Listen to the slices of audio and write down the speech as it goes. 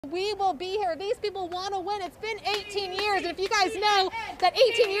We will be here. These people want to win. It's been 18 years. And if you guys know that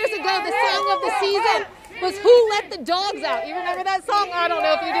 18 years ago, the song of the season was Who Let the Dogs Out. You remember that song? I don't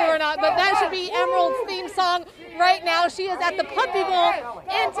know if you do or not, but that should be Emerald's theme song right now. She is at the Puppy Bowl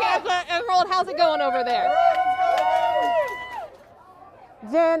in Tampa. Emerald, how's it going over there?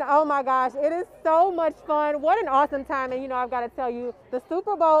 Jen, oh my gosh, it is so much fun. What an awesome time. And you know, I've got to tell you, the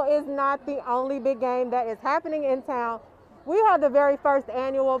Super Bowl is not the only big game that is happening in town. We had the very first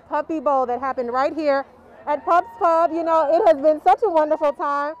annual Puppy Bowl that happened right here at Pups Pub. You know, it has been such a wonderful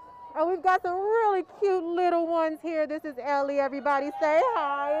time. And we've got some really cute little ones here. This is Ellie. Everybody say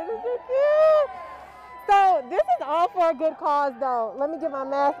hi. Isn't she cute? So this is all for a good cause, though. Let me get my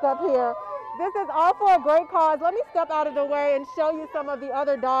mask up here. This is all for a great cause. Let me step out of the way and show you some of the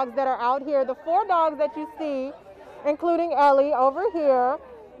other dogs that are out here. The 4 dogs that you see, including Ellie over here,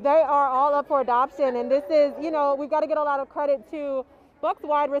 they are all up for adoption. And this is, you know, we've got to get a lot of credit to Bucks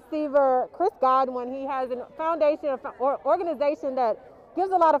wide receiver Chris Godwin. He has a foundation or organization that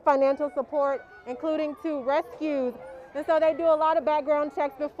gives a lot of financial support, including to rescues. And so they do a lot of background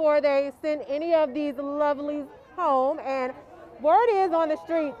checks before they send any of these lovelies home. And word is on the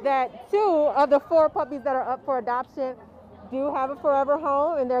street that 2 of the 4 puppies that are up for adoption do have a forever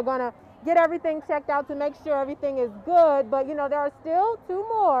home, and they're gonna get everything checked out to make sure everything is good. But you know, there are still 2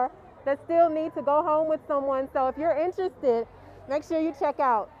 more that still need to go home with someone. So if you're interested, make sure you check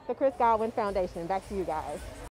out the Chris Godwin Foundation. Back to you guys.